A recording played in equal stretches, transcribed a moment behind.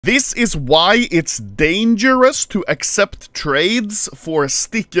This is why it's dangerous to accept trades for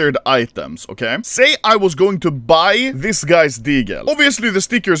stickered items, okay? Say I was going to buy this guy's Deagle. Obviously, the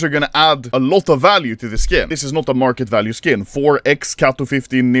stickers are gonna add a lot of value to the skin. This is not a market value skin. 4X Kato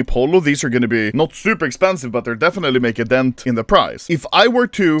 15 Nip Holo, these are gonna be not super expensive, but they're definitely make a dent in the price. If I were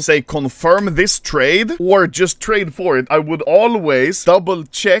to, say, confirm this trade, or just trade for it, I would always double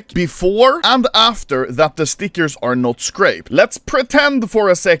check before and after that the stickers are not scraped. Let's pretend for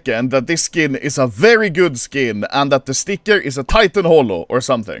a second that this skin is a very good skin and that the sticker is a Titan Holo or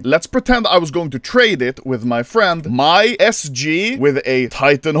something. Let's pretend I was going to trade it with my friend, my SG, with a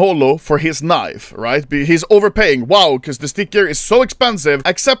Titan Holo for his knife, right? He's overpaying. Wow, because the sticker is so expensive.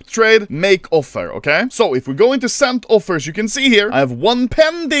 Accept trade, make offer, okay? So if we go into sent offers, you can see here, I have one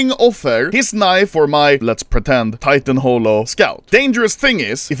pending offer, his knife for my, let's pretend, Titan Holo Scout. Dangerous thing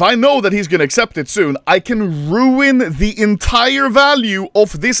is, if I know that he's gonna accept it soon, I can ruin the entire value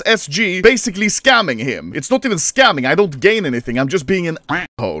of this SG, basically scamming him. It's not even scamming, I don't gain anything, I'm just being an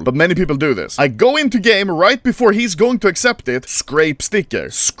asshole. But many people do this. I go into game right before he's going to accept it, scrape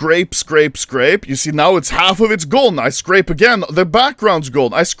sticker. Scrape, scrape, scrape. You see, now it's half of it's gone. I scrape again, the background's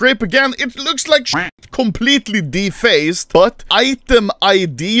gone. I scrape again, it looks like completely defaced, but item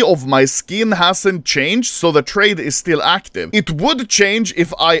ID of my skin hasn't changed, so the trade is still active. It would change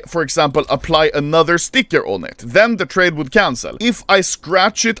if I, for example, apply another sticker on it. Then the trade would cancel. If I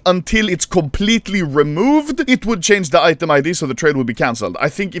scratch it until it's completely removed, it would change the item ID, so the trade would be cancelled. I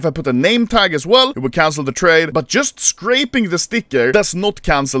think if I put a name tag as well, it would cancel the trade, but just scraping the sticker does not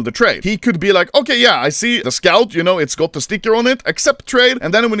cancel the trade. He could be like, okay, yeah, I see the Scout, you know, it's got the sticker on it, accept trade,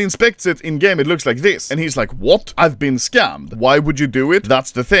 and then when he inspects it in game, it looks like this. And he's like, what? I've been scammed. Why would you do it?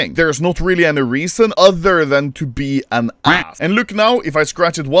 That's the thing. There's not really any reason other than to be an ass. And look now, if I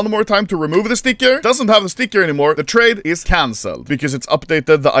scratch it one more time to remove the sticker, doesn't have the sticker anymore, the trade is cancelled because it's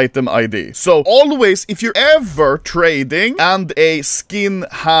updated the item ID. So always, if you're ever trading and a skin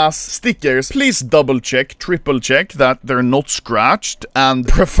has stickers, please double check, triple check that they're not scratched, and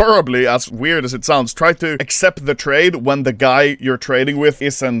preferably, as weird as it sounds, try to accept the trade when the guy you're trading with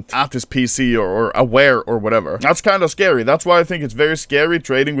isn't at his PC or aware or whatever. That's kind of scary. That's why I think it's very scary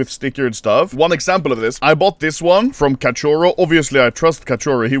trading with stickered stuff. One example of this, I bought this one from Cachorro. Obviously, I trust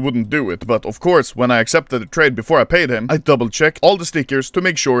Cachorro, he wouldn't do it, but of course, when I accepted the trade before I paid him, I double checked all the stickers to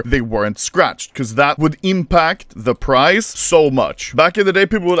make sure they weren't scratched, because that would impact the price so much. Back in the day,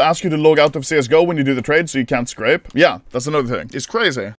 people would ask you to log out of CSGO when you do the trade so you can't scrape. Yeah, that's another thing. It's crazy.